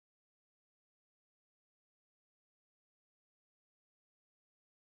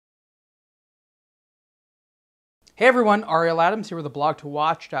Hey everyone, Ariel Adams here with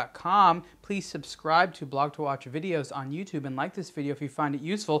blog2watch.com. Please subscribe to Blog to Watch videos on YouTube and like this video if you find it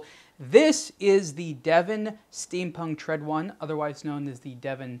useful. This is the Devon Steampunk Tread 1, otherwise known as the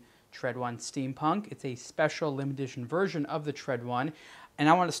Devon Tread 1 Steampunk. It's a special limited edition version of the Tread 1. And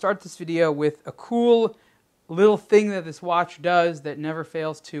I want to start this video with a cool little thing that this watch does that never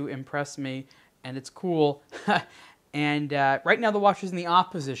fails to impress me, and it's cool. And right now the watch is in the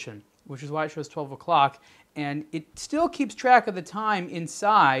off position, which is why it shows 12 o'clock. And it still keeps track of the time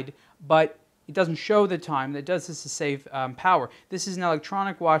inside, but it doesn't show the time. It does this to save power. This is an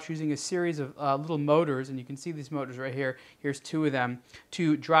electronic watch using a series of little motors, and you can see these motors right here. Here's two of them,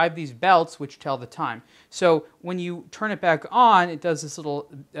 to drive these belts which tell the time. So when you turn it back on, it does this little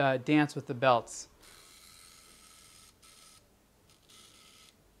dance with the belts.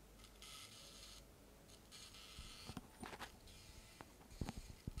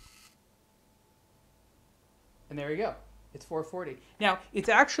 And there you go. It's 4:40. Now, it's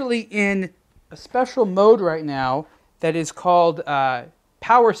actually in a special mode right now that is called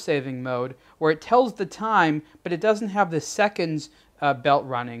power saving mode, where it tells the time, but it doesn't have the seconds belt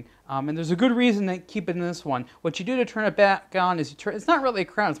running. And there's a good reason to keep it in this one. What you do to turn it back on is you turn, it's not really a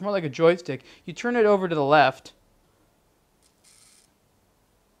crown, it's more like a joystick. You turn it over to the left,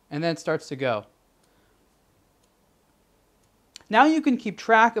 and then it starts to go. Now you can keep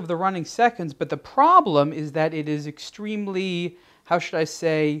track of the running seconds, but the problem is that it is extremely, how should I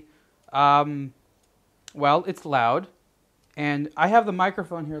say, well, it's loud. And I have the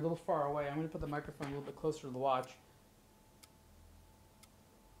microphone here a little far away. I'm going to put the microphone a little bit closer to the watch.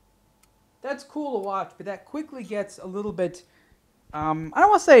 That's cool to watch, but that quickly gets a little bit, I don't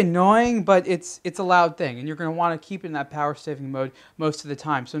want to say annoying, but it's a loud thing. And you're going to want to keep it in that power saving mode most of the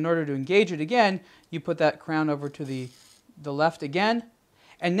time. So in order to engage it again, you put that crown over to the left again,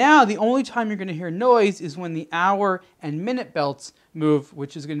 and now the only time you're going to hear noise is when the hour and minute belts move,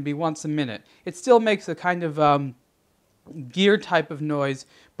 which is going to be once a minute. It still makes a kind of gear type of noise,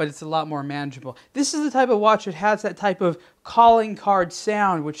 but it's a lot more manageable. This is the type of watch that has that type of calling card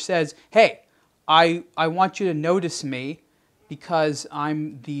sound, which says, hey, I want you to notice me because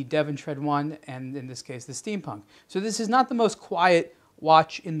I'm the Devon Tread 1, and in this case the Steampunk. So this is not the most quiet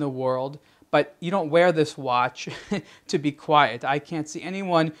watch in the world, but you don't wear this watch to be quiet. I can't see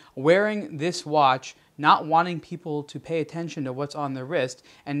anyone wearing this watch not wanting people to pay attention to what's on the wrist.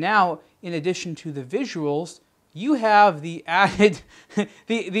 And now, in addition to the visuals, you have the added,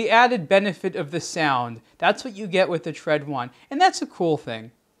 the added benefit of the sound. That's what you get with the Tread 1, and that's a cool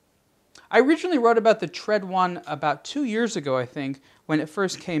thing. I originally wrote about the Tread 1 about 2 years ago, I think, when it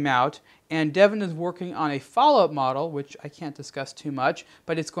first came out, and Devon is working on a follow-up model, which I can't discuss too much,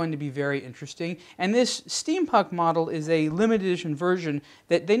 but it's going to be very interesting. And this Steampunk model is a limited edition version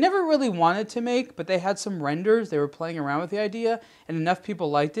that they never really wanted to make, but they had some renders, they were playing around with the idea, and enough people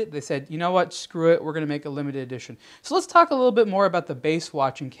liked it, they said, you know what, screw it, we're going to make a limited edition. So let's talk a little bit more about the base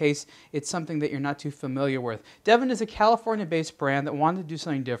watch in case it's something that you're not too familiar with. Devon is a California-based brand that wanted to do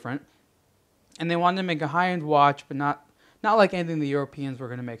something different, and they wanted to make a high-end watch, but not like anything the Europeans were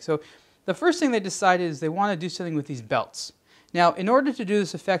going to make. So the first thing they decided is they want to do something with these belts. Now, in order to do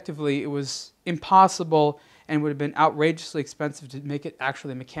this effectively, it was impossible and would have been outrageously expensive to make it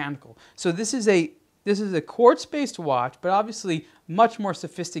actually mechanical. So this is a quartz-based watch, but obviously much more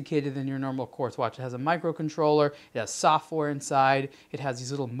sophisticated than your normal quartz watch. It has a microcontroller, it has software inside, it has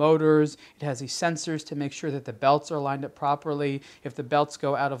these little motors, it has these sensors to make sure that the belts are lined up properly. If the belts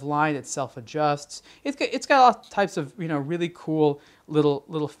go out of line, it self-adjusts. It's got all types of really cool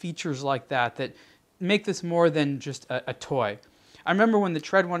little features like that that make this more than just a toy. I remember when the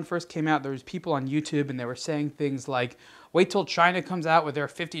Tread 1 first came out, there was people on YouTube and they were saying things like, wait till China comes out with their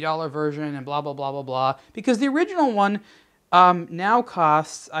 $50 version and blah, blah, blah, blah, blah. Because the original one now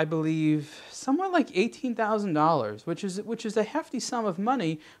costs, I believe, somewhere like $18,000, which is a hefty sum of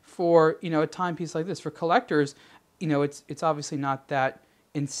money for a timepiece like this. For collectors, it's obviously not that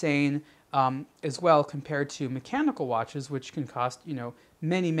insane as well compared to mechanical watches, which can cost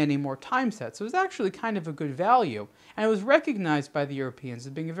many, many more time sets. So it was actually kind of a good value, and it was recognized by the Europeans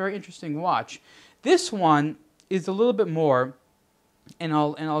as being a very interesting watch. This one is a little bit more, and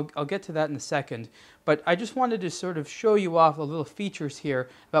I'll get to that in a second. But I just wanted to sort of show you off the little features here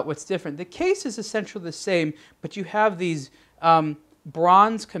about what's different. The case is essentially the same, but you have these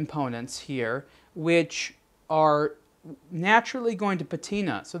bronze components here, which are naturally going to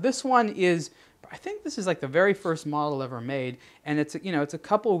patina. So this one is, I think this is like the very first model ever made, and it's a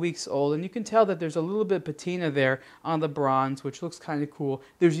couple of weeks old, and you can tell that there's a little bit of patina there on the bronze, which looks kind of cool.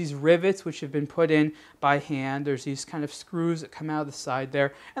 There's these rivets which have been put in by hand. There's these kind of screws that come out of the side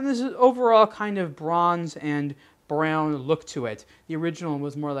there, and there's an overall kind of bronze and brown look to it. The original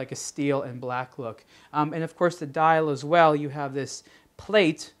was more like a steel and black look. And of course the dial as well, you have this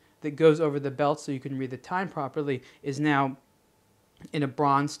plate that goes over the belt so you can read the time properly, is now in a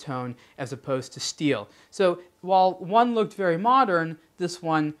bronze tone as opposed to steel. So while one looked very modern, this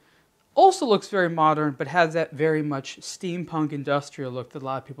one also looks very modern, but has that very much steampunk industrial look that a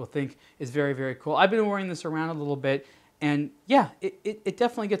lot of people think is very, very cool. I've been wearing this around a little bit, and yeah, it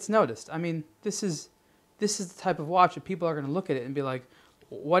definitely gets noticed. I mean, this is the type of watch that people are going to look at it and be like,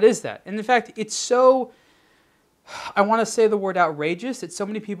 what is that? And in fact, it's so, I want to say the word outrageous, that so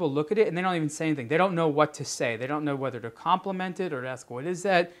many people look at it and they don't even say anything. They don't know what to say. They don't know whether to compliment it or to ask, what is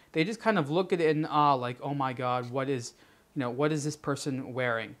that? They just kind of look at it in awe, like, oh my God, what is this person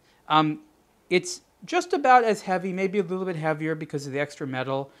wearing? It's just about as heavy, maybe a little bit heavier because of the extra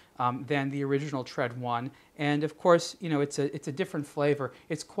metal than the original Tread 1. And of course, it's a different flavor.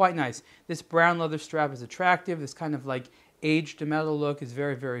 It's quite nice. This brown leather strap is attractive. This kind of like aged metal look is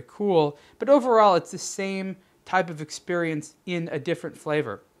very, very cool. But overall, it's the same type of experience in a different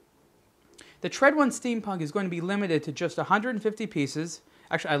flavor. The Tread 1 Steampunk is going to be limited to just 150 pieces.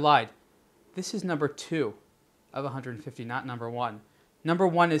 Actually, I lied. This is number 2 of 150, not number 1. Number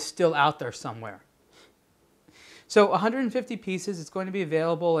 1 is still out there somewhere. So 150 pieces. It's going to be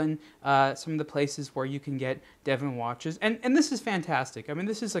available in some of the places where you can get Devon watches. And this is fantastic. I mean,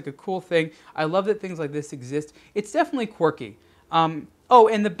 this is like a cool thing. I love that things like this exist. It's definitely quirky. Oh,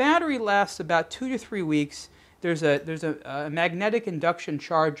 and the battery lasts about 2 to 3 weeks. There's a magnetic induction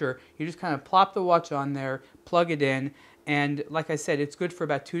charger. You just kind of plop the watch on there, plug it in, and like I said, it's good for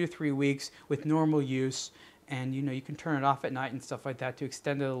about 2 to 3 weeks with normal use. And you can turn it off at night and stuff like that to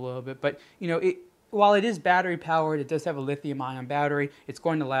extend it a little bit. But while it is battery powered, it does have a lithium-ion battery. It's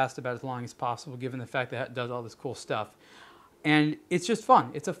going to last about as long as possible, given the fact that it does all this cool stuff. And it's just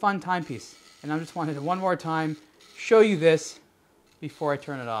fun. It's a fun timepiece. And I just wanted to one more time show you this before I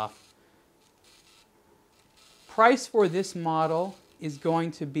turn it off. Price for this model is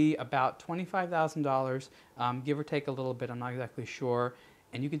going to be about $25,000, give or take a little bit. I'm not exactly sure.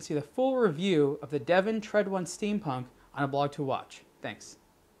 And you can see the full review of the Devon Tread 1 Steampunk on a blog to watch. Thanks.